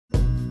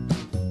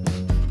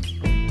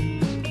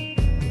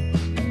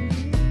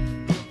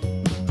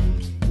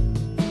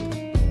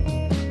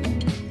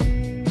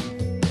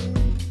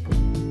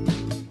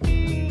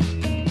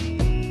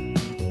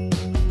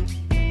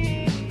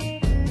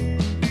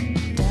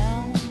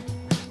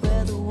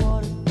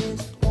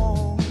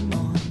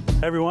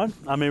Hey everyone,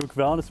 I'm Amy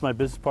McVellen. It's my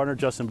business partner,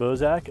 Justin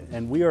Bozak,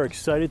 and we are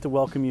excited to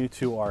welcome you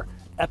to our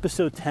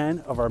episode 10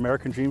 of our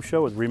American Dream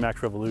Show with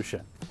RE/MAX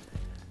Revolution.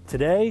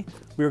 Today,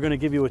 we are going to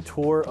give you a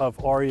tour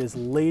of Arya's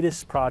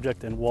latest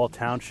project in Wall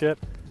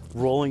Township,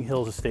 Rolling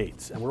Hills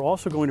Estates. And we're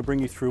also going to bring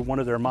you through one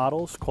of their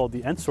models called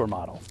the Ensor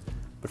model.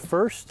 But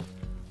first,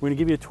 we're going to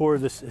give you a tour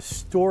of this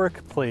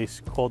historic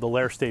place called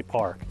Allaire State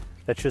Park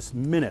that's just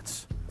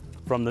minutes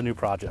from the new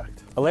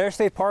project. Allaire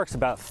State Park's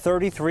about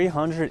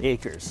 3,300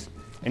 acres.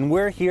 And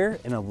we're here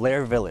in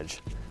Allaire Village,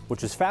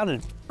 which was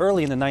founded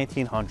early in the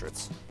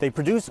 1900s. They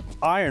produced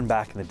iron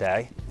back in the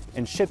day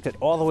and shipped it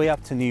all the way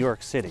up to New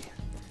York City.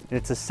 And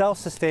it's a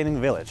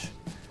self-sustaining village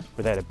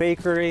where they had a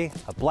bakery,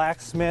 a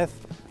blacksmith,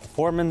 a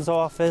foreman's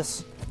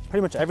office,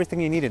 pretty much everything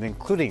you needed,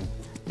 including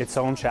its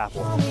own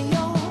chapel.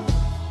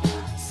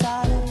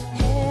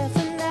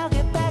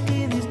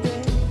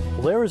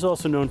 Allaire is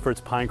also known for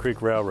its Pine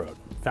Creek Railroad.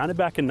 Founded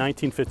back in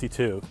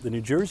 1952, the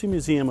New Jersey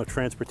Museum of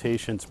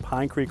Transportation's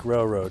Pine Creek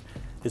Railroad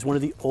is one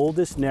of the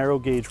oldest narrow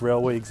gauge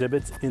railway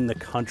exhibits in the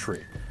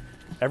country.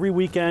 Every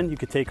weekend you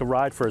could take a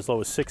ride for as low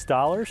as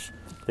 $6.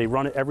 They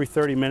run it every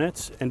 30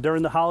 minutes, and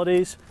during the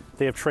holidays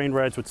they have train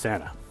rides with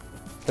Santa.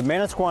 The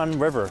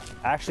Manasquan River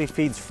actually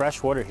feeds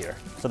fresh water here,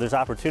 so there's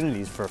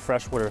opportunities for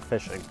freshwater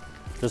fishing.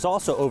 There's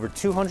also over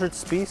 200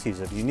 species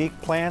of unique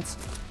plants,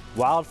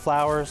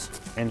 wildflowers,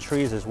 and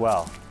trees as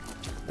well.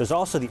 There's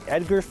also the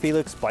Edgar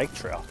Felix Bike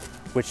Trail,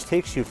 which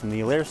takes you from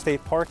the Allaire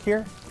State Park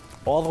here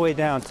all the way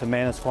down to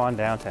Manasquan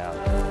downtown.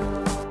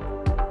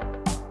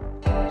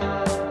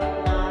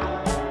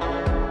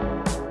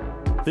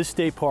 This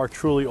state park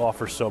truly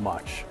offers so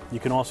much.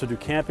 You can also do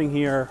camping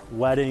here,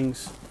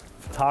 weddings,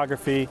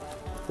 photography,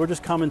 or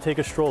just come and take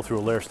a stroll through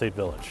Allaire State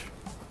Village.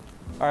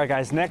 All right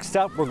guys, next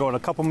up we're going a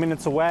couple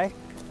minutes away,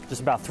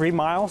 just about 3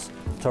 miles,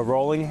 to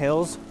Rolling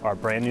Hills, our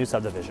brand new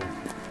subdivision.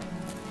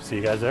 See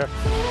you guys there.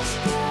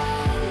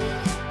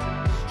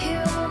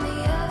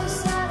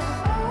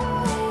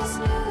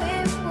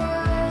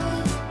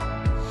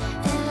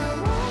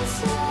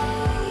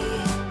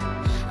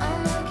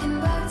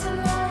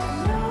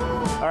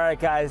 All right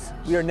guys,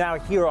 we are now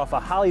here off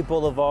of Holly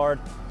Boulevard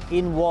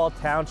in Wall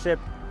Township.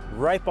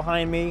 Right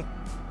behind me,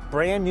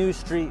 brand new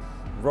street,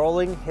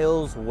 Rolling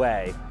Hills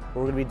Way.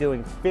 We're gonna be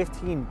doing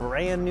 15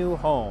 brand new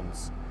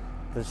homes.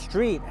 The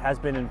street has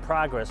been in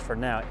progress for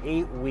now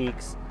 8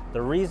 weeks.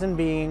 The reason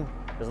being,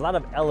 there's a lot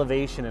of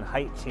elevation and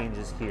height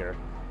changes here,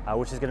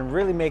 which is gonna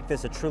really make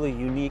this a truly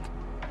unique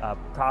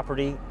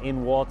property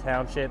in Wall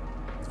Township.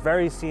 It's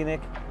very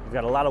scenic. We've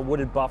got a lot of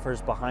wooded buffers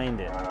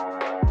behind it.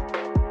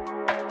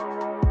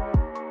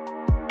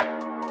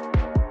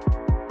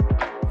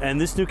 And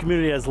this new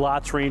community has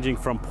lots ranging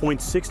from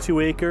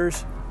 0.62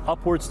 acres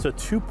upwards to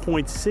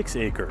 2.6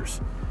 acres.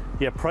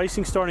 You have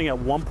pricing starting at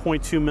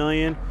 1.2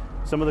 million.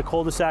 Some of the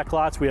cul-de-sac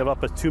lots we have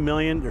up at 2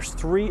 million. There's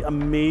 3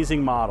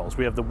 amazing models.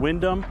 We have the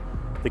Wyndham,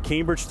 the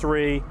Cambridge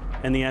 3,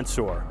 and the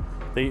Ensor.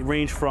 They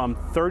range from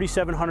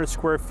 3,700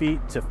 square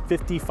feet to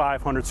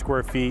 5,500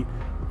 square feet.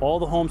 All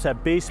the homes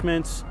have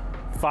basements,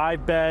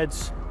 5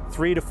 beds,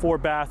 3 to 4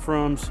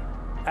 bathrooms.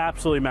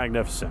 Absolutely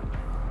magnificent.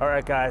 All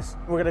right guys,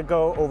 we're gonna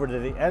go over to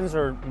the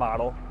Ensor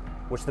model,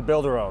 which the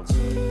builder owns.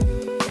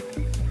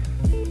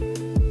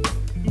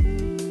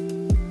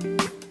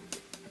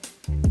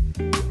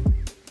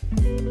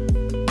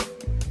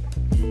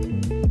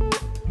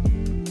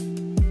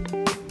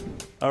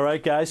 All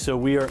right guys, so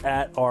we are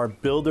at our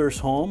builder's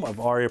home of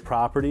Arya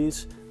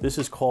Properties. This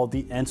is called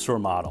the Ensor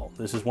model.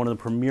 This is one of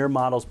the premier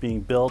models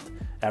being built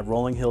at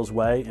Rolling Hills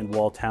Way in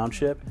Wall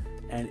Township,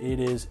 and it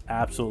is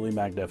absolutely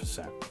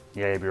magnificent.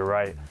 Yeah, you're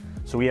right.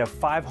 So we have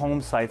 5 home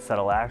sites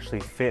that'll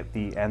actually fit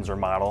the Ensor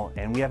model,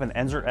 and we have an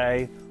Ensor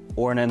A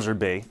or an Ensor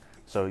B.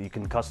 So you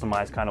can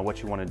customize kind of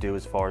what you want to do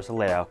as far as the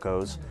layout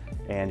goes.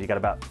 And you got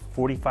about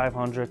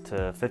 4,500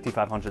 to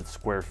 5,500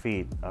 square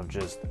feet of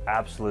just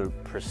absolute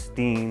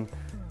pristine,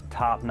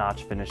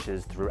 top-notch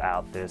finishes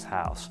throughout this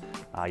house.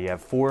 You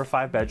have 4 or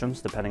 5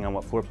 bedrooms, depending on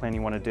what floor plan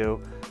you want to do,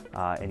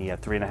 and you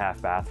have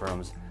 3.5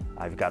 bathrooms.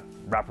 You've got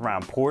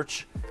wraparound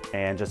porch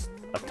and just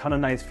a ton of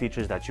nice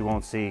features that you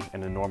won't see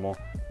in a normal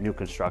new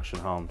construction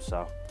home.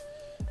 So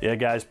yeah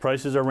guys,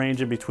 prices are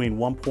ranging between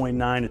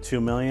 1.9 to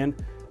 2 million,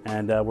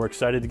 and we're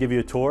excited to give you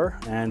a tour,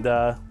 and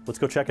let's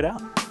go check it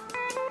out.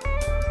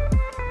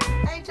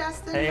 Hey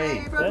Justin,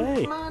 hey everyone.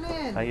 Hey. Come on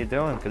in. How you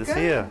doing? Good to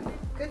see you.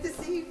 Good to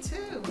see you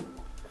too.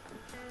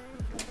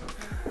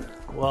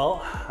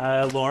 Well,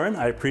 Lauren,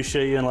 I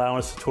appreciate you allowing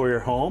us to tour your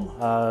home.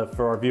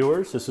 For our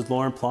viewers, this is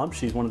Lauren Plump.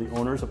 She's one of the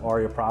owners of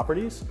Arya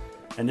Properties,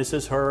 and this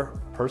is her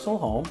personal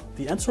home,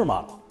 the Ensor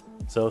model.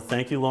 So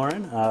thank you,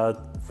 Lauren,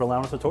 for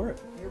allowing us to tour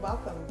it. You're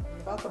welcome.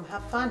 You're welcome.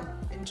 Have fun.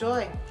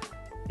 Enjoy.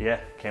 Yeah,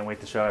 can't wait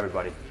to show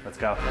everybody. Let's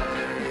go.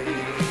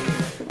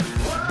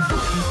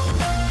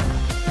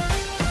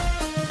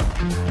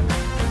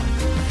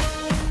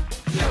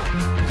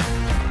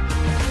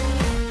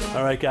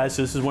 All right, guys,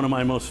 so this is one of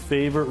my most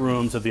favorite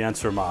rooms of the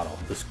Ensor model,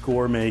 this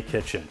gourmet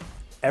kitchen.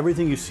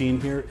 Everything you've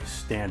seen here is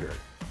standard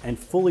and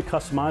fully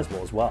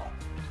customizable as well.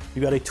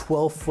 You got a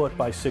 12-foot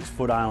by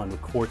 6-foot island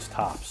with quartz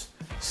tops.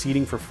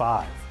 seating for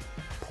 5,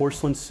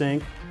 porcelain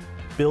sink,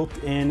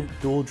 built-in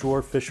dual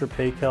drawer Fisher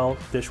Paykel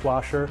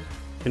dishwasher,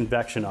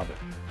 convection oven.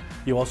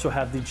 You also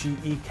have the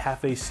GE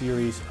Cafe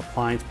Series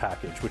appliance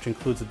package, which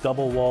includes a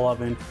double wall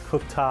oven,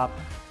 cooktop,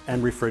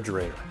 and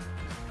refrigerator.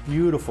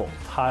 Beautiful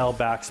tile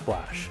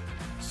backsplash.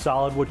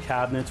 Solid wood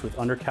cabinets with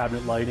under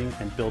cabinet lighting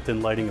and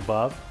built-in lighting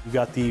above. You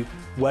got the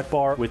wet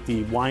bar with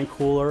the wine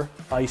cooler,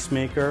 ice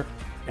maker,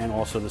 and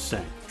also the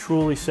sink.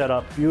 Truly set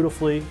up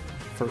beautifully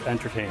for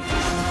entertainment.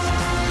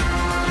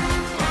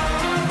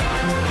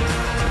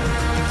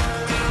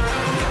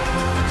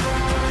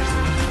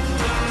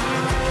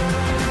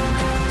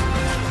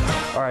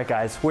 All right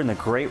guys, we're in the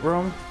great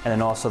room and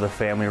then also the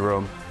family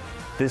room.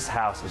 This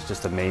house is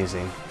just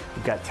amazing.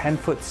 You've got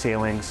 10-foot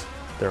ceilings.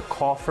 They're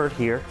coffered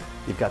here.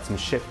 You've got some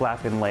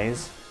shiplap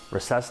inlays,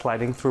 recessed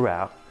lighting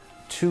throughout,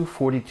 2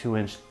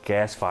 42-inch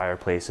gas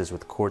fireplaces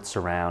with quartz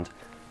surround,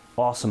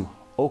 awesome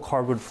oak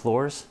hardwood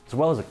floors, as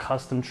well as a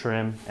custom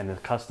trim and a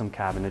custom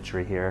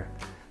cabinetry here.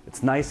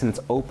 It's nice and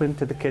it's open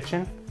to the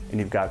kitchen, and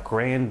you've got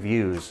grand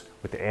views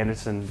with the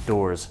Anderson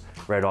doors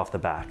right off the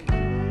back.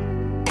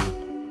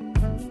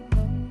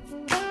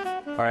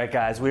 All right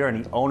guys, we are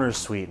in the owner's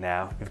suite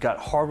now. You've got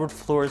hardwood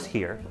floors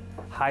here,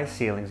 high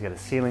ceilings, you got a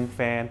ceiling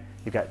fan,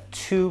 you've got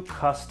 2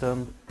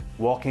 custom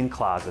walk-in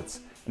closets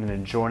and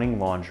an adjoining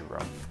laundry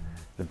room.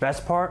 The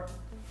best part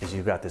is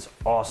you've got this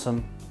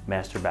awesome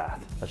master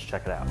bath. Let's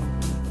check it out.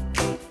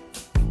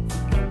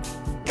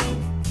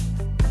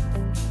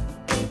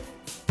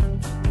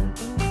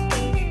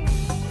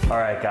 All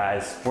right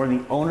guys, we're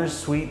in the owner's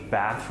suite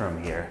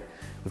bathroom here.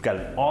 We've got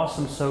an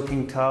awesome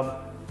soaking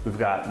tub. We've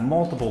got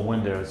multiple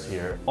windows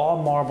here,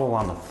 all marble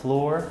on the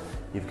floor.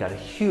 You've got a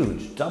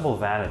huge double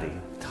vanity,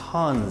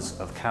 tons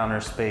of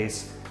counter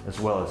space, as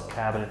well as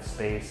cabinet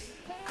space,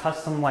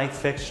 custom light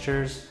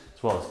fixtures,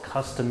 as well as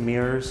custom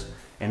mirrors.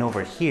 And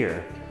over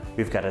here,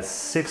 we've got a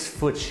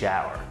 6-foot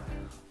shower,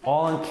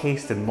 all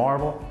encased in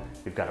marble.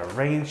 You've got a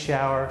rain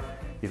shower,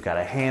 you've got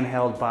a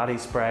handheld body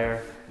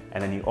sprayer,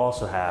 and then you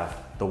also have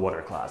the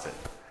water closet.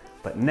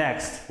 But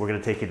next, we're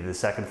gonna take you to the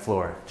 2nd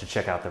floor to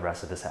check out the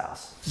rest of this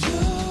house.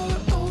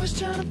 You're always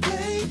trying to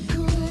play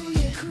cool,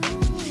 yeah.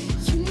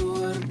 You know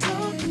what I'm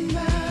talking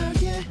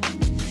about, yeah.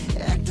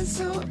 Acting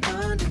so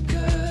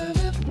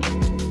undercover.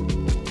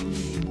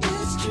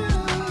 It's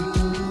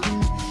true,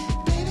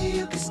 baby,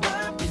 you can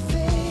stop your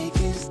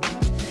faking.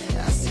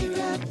 I see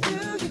right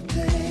through you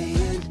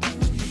playing,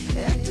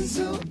 acting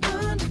so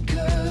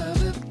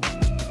undercover.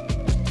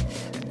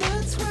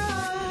 That's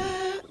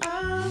why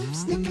I'm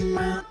sneaking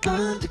around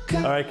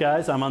undercover. All right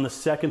guys, I'm on the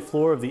 2nd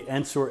floor of the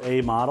Ensor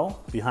A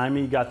model. Behind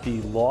me you got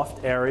the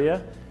loft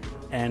area,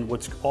 and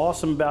what's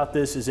awesome about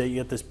this is that you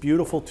get this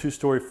beautiful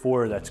 2-story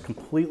foyer that's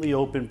completely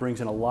open, brings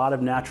in a lot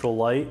of natural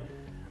light,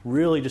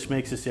 really just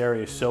makes this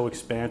area so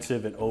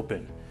expansive and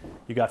open.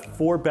 You got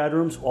 4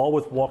 bedrooms, all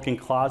with walk-in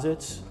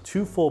closets,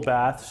 2 full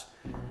baths,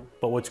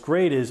 but what's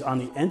great is on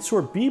the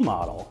Ensor B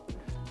model,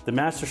 the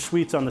master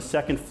suite's on the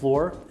 2nd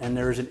floor, and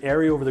there's an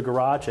area over the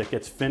garage that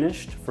gets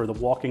finished for the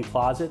walk-in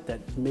closet that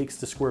makes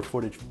the square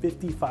footage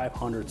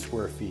 5,500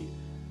 square feet.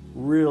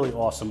 Really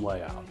awesome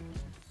layout.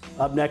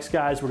 Up next,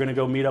 guys, we're gonna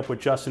go meet up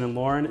with Justin and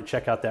Lauren and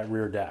check out that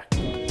rear deck.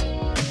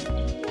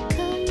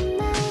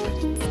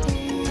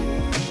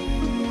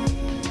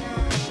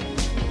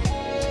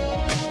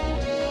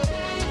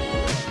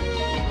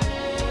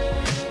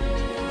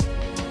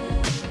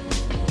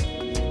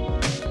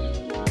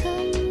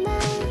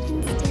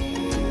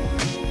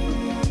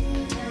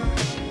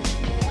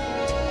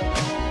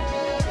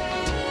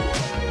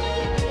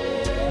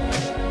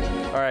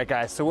 All right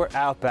guys, so we're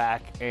out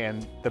back,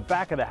 and the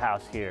back of the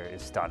house here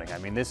is stunning. I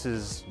mean, this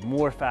is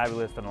more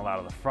fabulous than a lot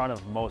of the front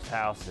of most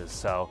houses.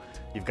 So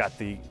you've got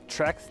the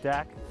Trex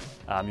deck,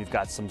 you've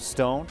got some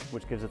stone,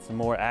 which gives it some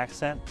more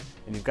accent,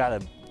 and you've got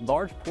a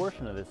large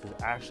portion of this is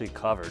actually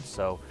covered.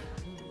 So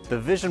the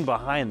vision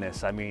behind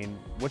this, I mean,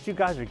 what you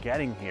guys are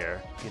getting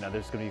here, you know,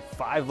 there's gonna be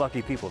 5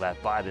 lucky people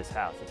that buy this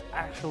house. It's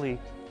actually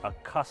a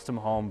custom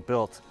home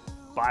built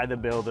by the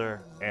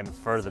builder and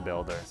for the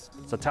builder.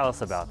 So tell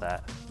us about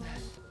that.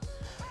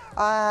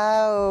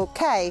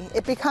 Okay,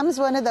 it becomes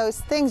one of those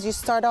things. You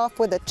start off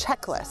with a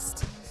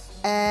checklist,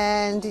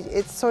 and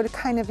it's sort of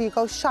kind of, you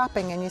go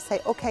shopping and you say,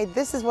 okay,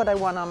 this is what I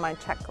want on my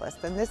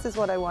checklist, and this is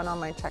what I want on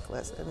my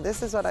checklist, and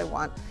this is what I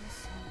want.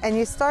 And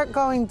you start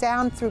going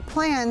down through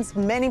plans,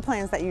 many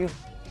plans that you've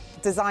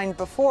designed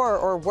before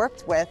or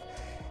worked with,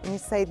 and you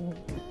say,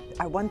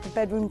 I want the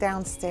bedroom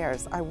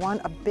downstairs. I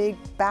want a big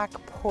back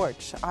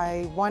porch.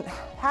 I want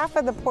half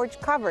of the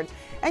porch covered.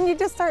 And you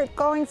just start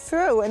going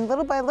through, and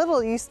little by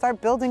little, you start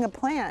building a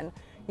plan.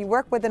 You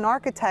work with an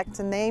architect,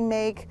 and they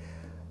make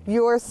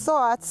your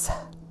thoughts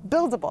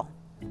buildable,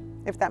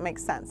 if that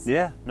makes sense.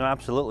 Yeah, no,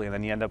 absolutely. And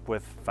then you end up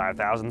with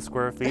 5,000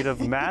 square feet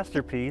of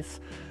masterpiece,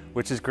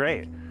 which is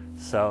great.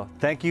 So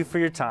thank you for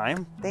your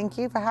time. Thank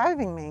you for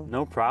having me.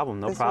 No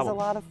problem, no problem. This was a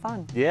lot of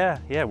fun. Yeah,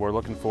 we're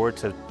looking forward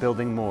to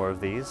building more of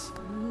these.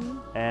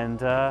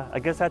 And I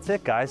guess that's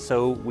it, guys.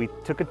 So we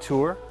took a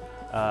tour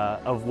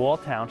of Wall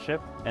Township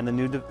and the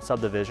new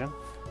subdivision.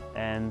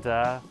 And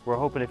we're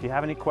hoping if you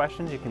have any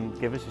questions, you can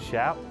give us a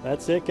shout.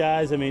 That's it,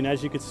 guys. I mean,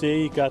 as you can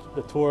see, you got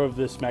the tour of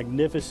this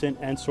magnificent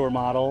Ensor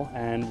model,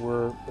 and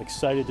we're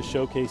excited to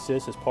showcase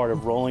this as part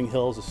of Rolling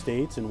Hills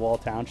Estates in Wall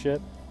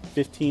Township.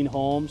 15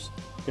 homes,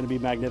 going to be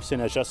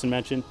magnificent. As Justin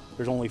mentioned,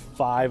 there's only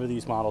 5 of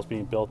these models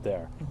being built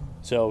there.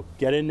 So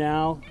get in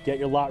now, get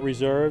your lot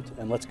reserved,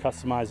 and let's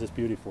customize this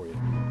beauty for you.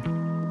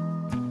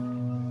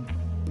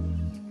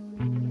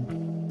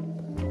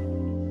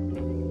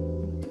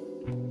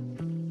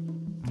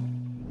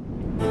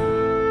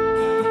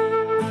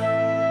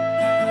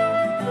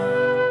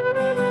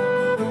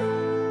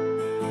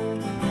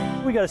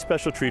 We got a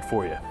special treat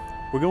for you.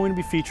 We're going to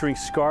be featuring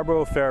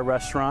Scarborough Fair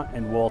Restaurant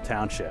in Wall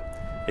Township.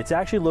 It's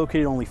actually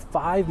located only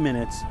 5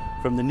 minutes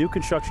from the new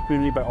construction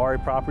community by Arya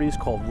Properties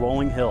called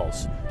Rolling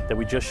Hills that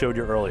we just showed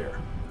you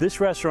earlier. This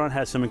restaurant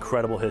has some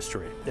incredible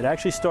history. It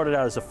actually started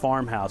out as a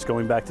farmhouse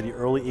going back to the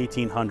early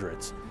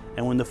 1800s.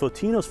 And when the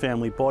Fotino's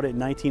family bought it in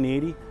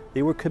 1980,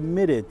 they were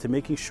committed to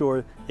making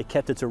sure it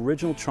kept its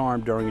original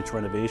charm during its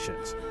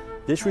renovations.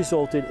 This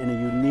resulted in a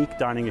unique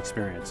dining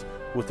experience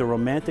with the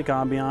romantic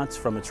ambiance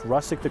from its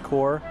rustic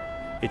decor,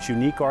 its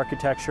unique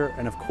architecture,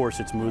 and of course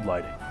its mood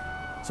lighting.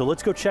 So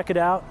let's go check it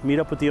out, meet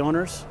up with the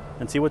owners,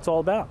 and see what it's all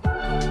about.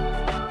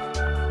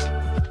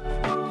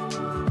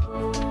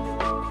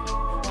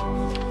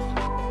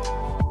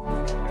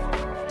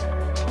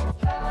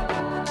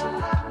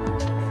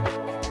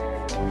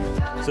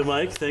 So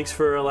Mike, thanks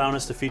for allowing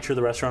us to feature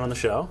the restaurant on the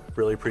show.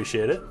 Really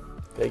appreciate it.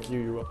 Thank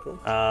you, you're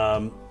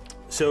welcome.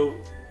 So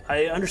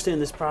I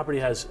understand this property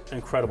has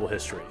incredible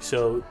history.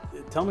 So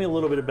tell me a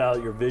little bit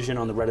about your vision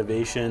on the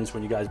renovations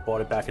when you guys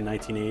bought it back in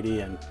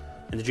 1980, and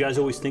did you guys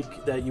always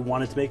think that you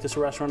wanted to make this a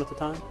restaurant at the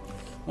time?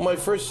 My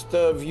first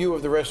view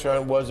of the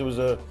restaurant was it was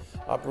a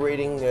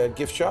operating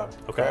gift shop,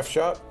 craft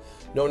shop,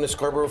 known as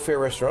Scarborough Fair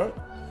Restaurant.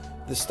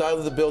 The style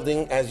of the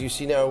building, as you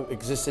see now,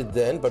 existed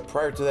then, but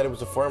prior to that, it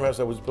was a farmhouse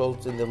that was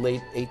built in the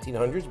late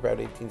 1800s, about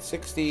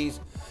 1860s.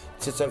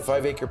 It sits on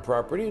 5-acre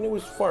property, and it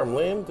was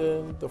farmland.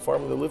 The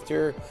farmer that lived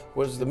here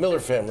was the Miller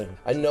family.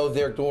 I know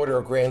their daughter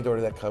or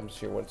granddaughter that comes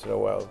here once in a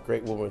while,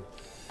 great woman.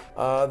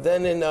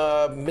 Then in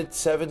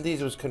mid-70s,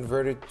 it was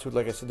converted to,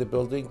 like I said, the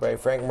building by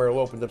Frank Merle,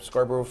 opened up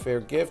Scarborough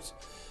Fair Gifts.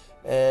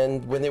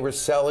 And when they were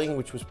selling,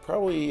 which was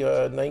probably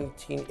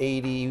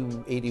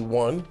 1980,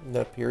 81, in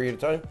that period of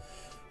time,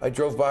 I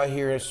drove by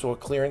here and I saw a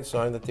clearance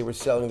sign that they were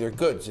selling their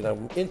goods. And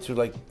I'm into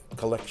like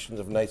collections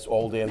of nice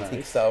old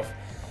antique stuff.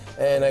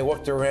 And I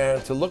walked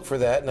around to look for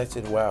that, and I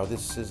said, wow,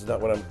 this is not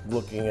what I'm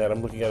looking at.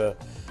 I'm looking at a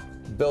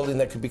building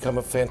that could become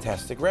a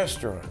fantastic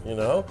restaurant, you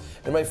know?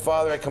 And my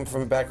father, I come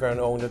from a background,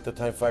 owned at the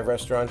time 5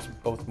 restaurants,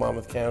 both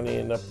Monmouth County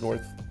and up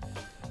north.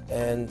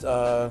 And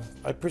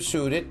I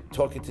pursued it,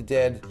 talking to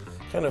Dad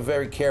kind of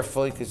very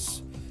carefully,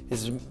 because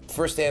his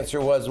first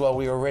answer was, well,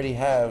 we already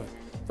have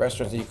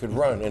restaurants that you could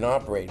run and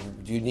operate.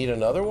 Do you need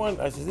another one?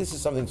 I said, this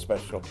is something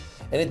special.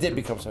 And it did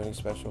become something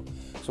special.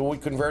 So we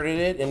converted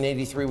it. In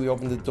 '83, we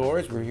opened the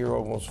doors. We're here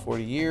almost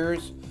 40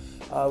 years.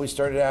 We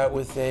started out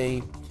with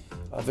a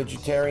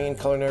vegetarian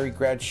culinary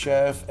grad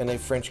chef and a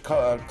French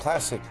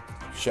classic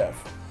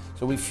chef.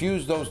 So we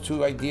fused those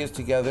 2 ideas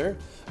together.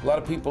 A lot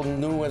of people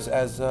knew us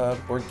as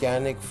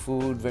organic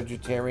food,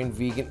 vegetarian,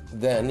 vegan,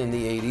 then in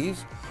the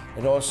 80s,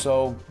 and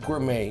also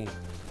gourmet.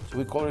 So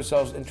we called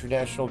ourselves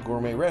International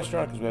Gourmet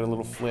Restaurant because we had a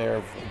little flair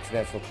of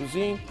international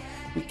cuisine.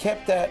 We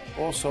kept that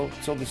also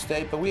till this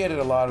day, but we added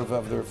a lot of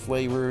other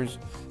flavors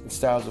and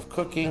styles of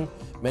cooking.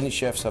 Many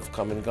chefs have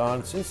come and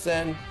gone since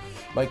then.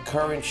 My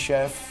current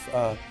chef,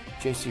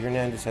 JC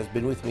Hernandez, has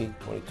been with me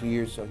 22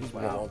 years, so he's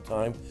been a long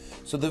time.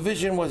 So the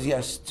vision was,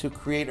 yes, to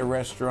create a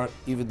restaurant,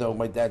 even though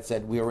my dad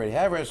said we already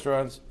have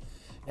restaurants,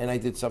 and I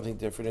did something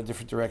different, a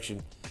different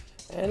direction.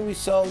 And we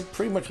sell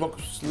pretty much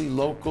mostly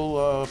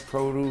local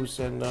produce,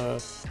 and in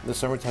the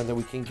summertime that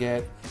we can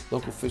get,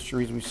 local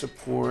fisheries we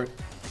support.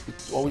 We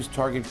always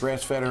target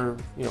grass-fed or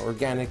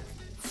organic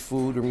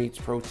food or meats,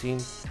 protein.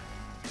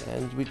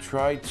 And we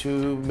try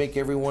to make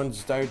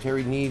everyone's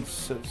dietary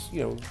needs,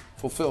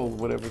 fulfill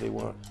whatever they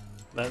want.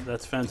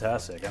 That's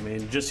fantastic. I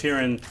mean, just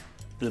hearing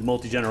the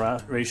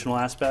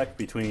multi-generational aspect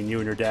between you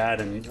and your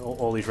dad and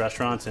all these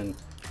restaurants and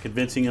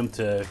convincing them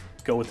to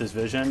go with this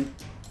vision.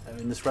 I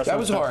mean, this restaurant. That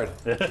was hard.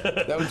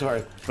 That was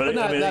hard. But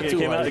not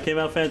too hard. It came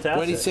out fantastic.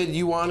 When he said,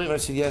 you want it, I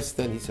said yes,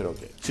 then he said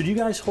okay. So do you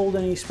guys hold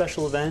any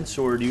special events,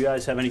 or do you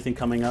guys have anything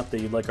coming up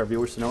that you'd like our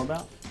viewers to know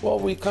about? Well,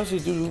 we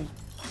constantly do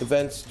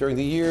events during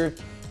the year.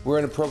 We're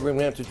in a program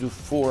now to do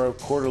 4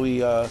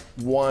 quarterly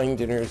wine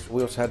dinners.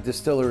 We also had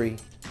distillery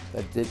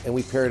and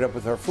we pair it up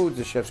with our foods.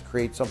 The chefs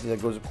create something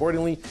that goes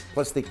accordingly,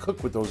 plus they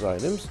cook with those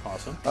items.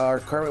 Awesome. Our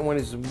current one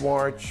is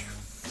March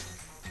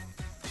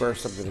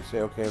 1st, I'm going to say,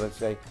 okay, let's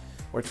say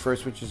March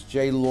 1st, which is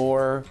J.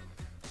 Lore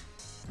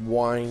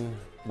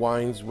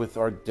wines with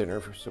our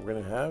dinner, so we're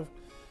going to have.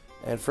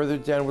 And further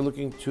down, we're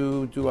looking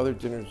to do other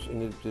dinners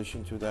in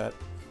addition to that.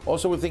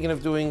 Also, we're thinking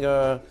of doing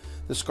the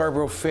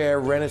Scarborough Fair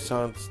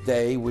Renaissance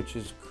Day, which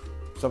is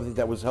something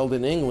that was held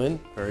in England.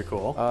 Very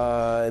cool.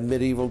 In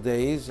medieval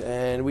days,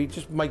 and we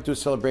just might do a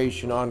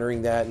celebration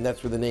honoring that, and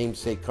that's where the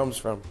namesake comes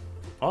from.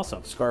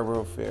 Awesome.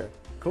 Scarborough Fair.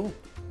 Cool.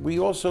 We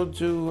also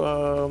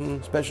do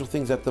special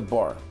things at the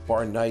bar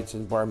nights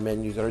and bar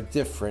menus that are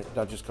different,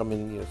 not just come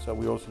in, you know, so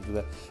we also do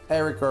that.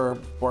 Eric, our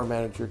bar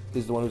manager,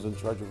 is the one who's in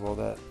charge of all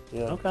that.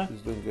 Yeah, okay.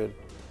 He's doing good.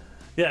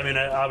 Yeah, I mean,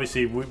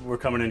 obviously, we're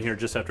coming in here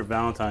just after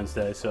Valentine's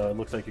Day, so it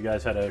looks like you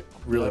guys had a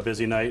really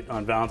busy night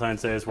on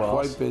Valentine's Day as well.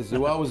 Quite busy.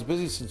 Well, I was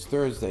busy since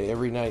Thursday,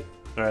 every night.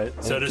 All right.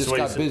 And So it this just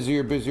got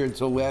busier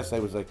until last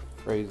night was like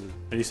crazy.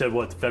 And you said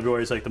what?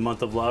 February is like the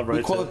month of love, right?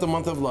 We call it the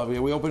month of love. Yeah,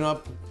 we open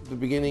up the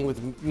beginning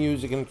with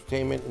music and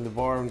entertainment in the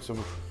bar and some,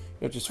 you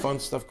know, just fun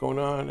stuff going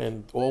on.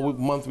 And all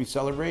month we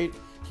celebrate,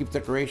 keep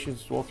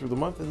decorations all through the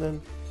month, and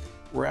then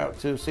we're out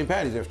to St.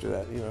 Patty's after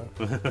that. You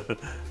know.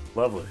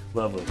 Lovely,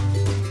 lovely.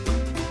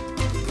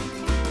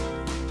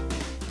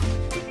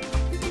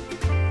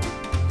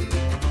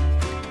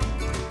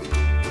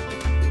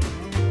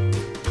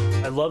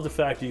 I love the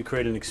fact that you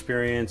create an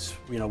experience,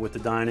 you know, with the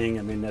dining.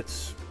 I mean,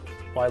 that's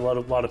why a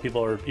lot of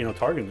people are, you know,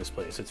 targeting this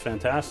place. It's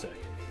fantastic.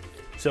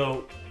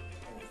 So,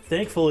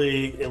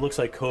 thankfully, it looks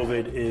like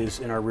COVID is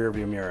in our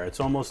rearview mirror.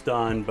 It's almost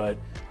done, but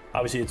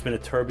obviously it's been a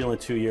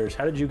turbulent 2 years.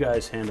 How did you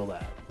guys handle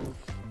that?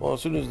 Well, as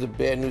soon as the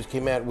bad news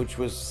came out, which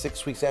was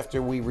 6 weeks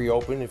after we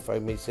reopened, if I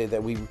may say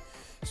that, we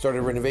started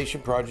a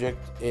renovation project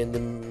in the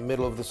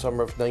middle of the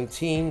summer of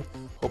 19,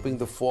 hoping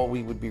the fall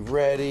we would be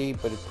ready,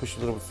 but it pushed a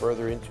little bit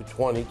further into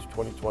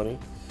 2020.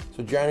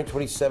 So January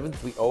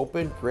 27th, we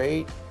opened,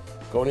 great.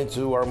 Going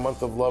into our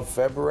month of love,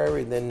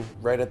 February, and then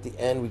right at the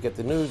end, we get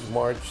the news,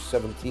 March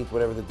 17th,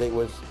 whatever the date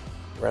was,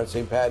 around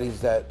St.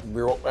 Patty's, that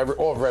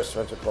all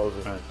restaurants are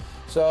closing. Right.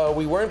 So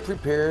we weren't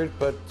prepared,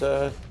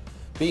 but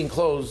being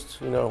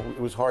closed, you know, it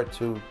was hard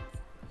to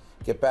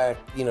get back,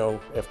 you know,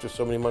 after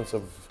so many months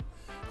of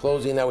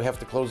closing. Now we have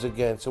to close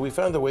again. So we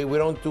found a way. We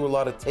don't do a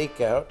lot of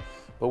takeout,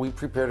 but we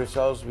prepared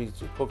ourselves. We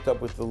hooked up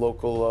with the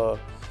local,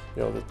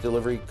 you know, the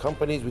delivery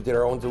companies. We did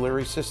our own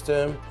delivery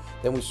system.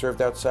 Then we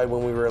served outside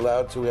when we were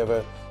allowed to. We have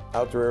an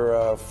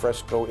outdoor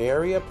fresco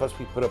area, plus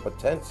we put up a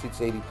tent, seats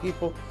 80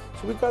 people.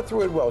 So we got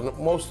through it well.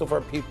 Most of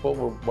our people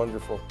were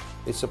wonderful.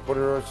 They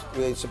supported us.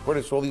 They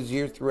supported us all these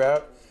years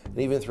throughout, and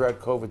even throughout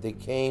COVID, they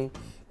came,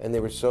 and they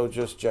were so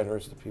just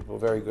generous to people.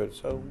 Very good.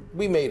 So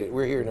we made it.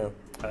 We're here now.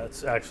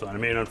 That's excellent. I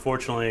mean,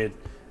 unfortunately, it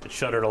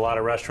shuttered a lot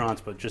of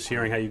restaurants, but just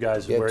hearing how you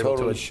guys were able to...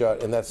 totally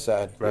shut, and that's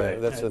sad. Right. Yeah,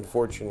 that's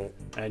unfortunate.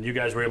 And you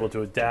guys were able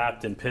to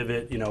adapt and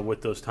pivot, you know,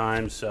 with those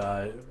times.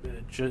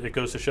 It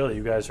goes to show that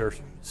you guys are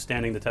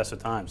standing the test of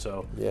time,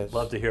 so yes.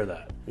 Love to hear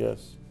that.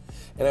 Yes.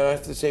 And I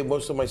have to say,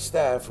 most of my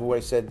staff, who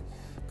I said,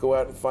 go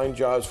out and find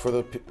jobs for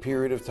the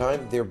period of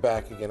time, they're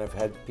back again. I've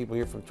had people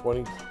here from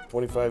 20,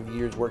 25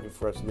 years working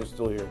for us, and they're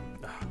still here.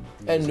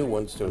 And new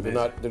ones, too. They're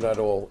not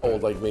all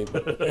old like me.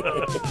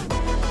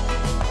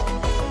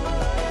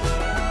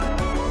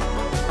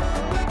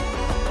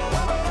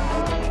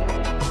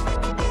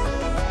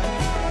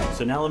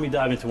 So now let me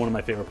dive into one of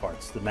my favorite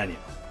parts, the menu.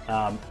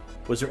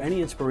 Was there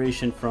any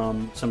inspiration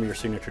from some of your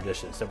signature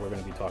dishes that we're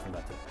going to be talking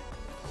about today?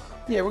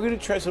 Yeah, we're going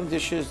to try some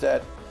dishes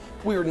that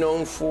we are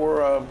known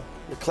for,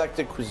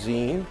 eclectic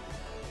cuisine.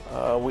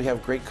 We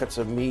have great cuts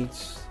of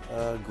meats,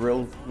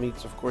 grilled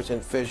meats, of course,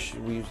 and fish.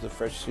 We use the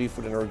fresh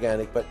seafood and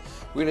organic, but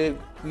we're going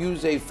to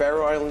use a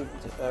Faroe Island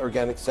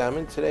organic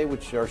salmon today,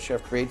 which our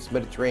chef creates,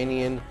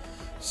 Mediterranean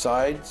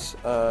sides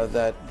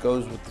that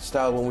goes with the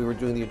style when we were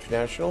doing the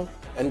international.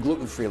 And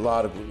gluten-free, a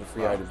lot of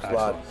gluten-free items, excellent. A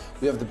lot.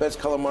 We have the best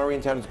calamari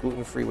in town, it's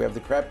gluten-free. We have the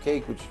crab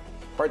cake, which is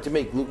hard to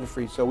make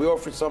gluten-free. So we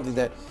offer something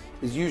that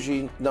is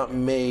usually not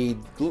made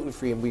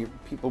gluten-free, and we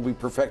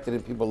perfected it,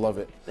 and people love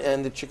it.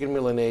 And the chicken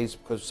Milanese,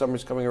 because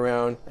summer's coming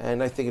around,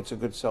 and I think it's a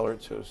good seller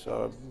too.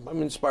 So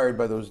I'm inspired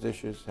by those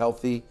dishes.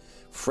 Healthy,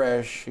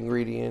 fresh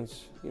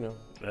ingredients, you know.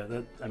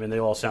 I mean,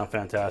 they all sound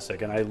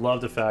fantastic. And I love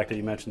the fact that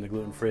you mentioned the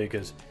gluten-free,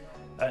 because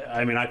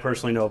I mean, I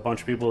personally know a bunch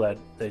of people that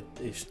they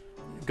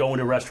go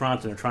into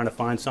restaurants and they're trying to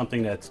find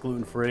something that's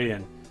gluten-free,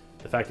 and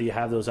the fact that you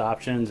have those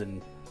options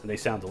and they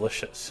sound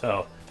delicious.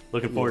 So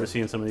looking forward to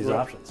seeing some of these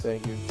options.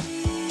 Thank you.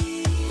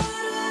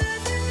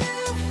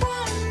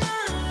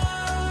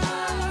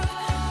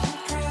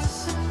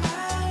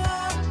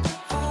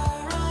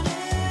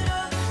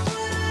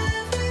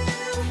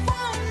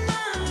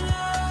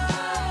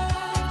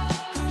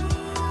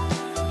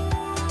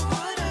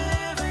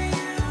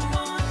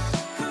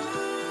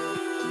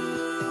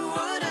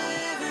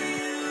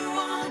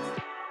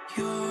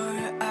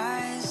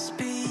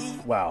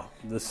 Wow,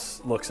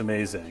 this looks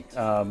amazing.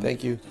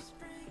 Thank you. Do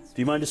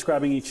you mind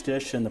describing each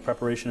dish and the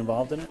preparation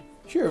involved in it?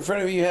 Sure. In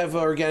front of you, you have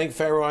organic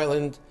Faroe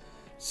Island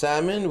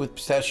salmon with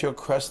pistachio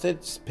crusted,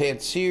 pan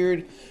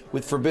seared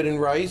with forbidden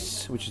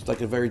rice, which is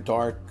like a very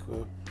dark,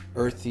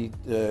 earthy,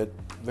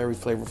 very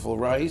flavorful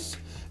rice,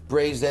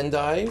 braised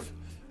endive,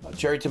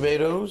 cherry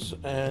tomatoes,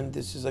 and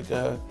this is like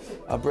a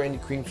brandy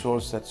cream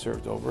sauce that's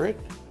served over it.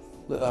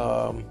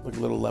 Look a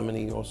little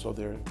lemony also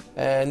there.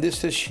 And this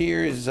dish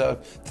here is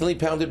thinly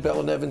pounded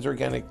Bell & Evans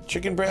organic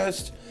chicken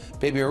breast,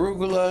 baby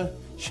arugula,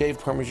 shaved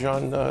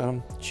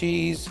Parmesan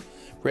cheese,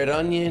 red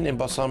onion, and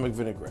balsamic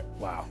vinaigrette.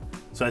 Wow.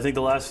 So I think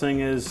the last thing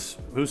is,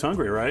 who's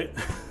hungry, right?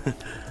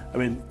 I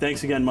mean,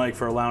 thanks again, Mike,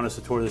 for allowing us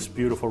to tour this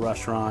beautiful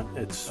restaurant.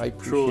 It's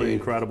truly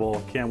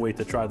incredible. Can't wait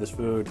to try this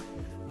food.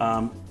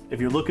 If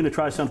you're looking to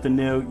try something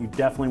new, you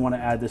definitely want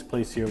to add this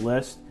place to your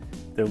list.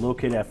 They're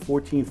located at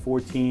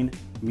 1414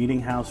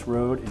 Meeting House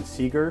Road in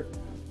Seagirt,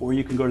 or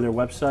you can go to their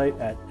website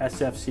at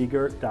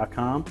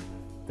sfseagirt.com.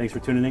 Thanks for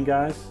tuning in,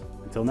 guys.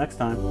 Until next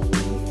time.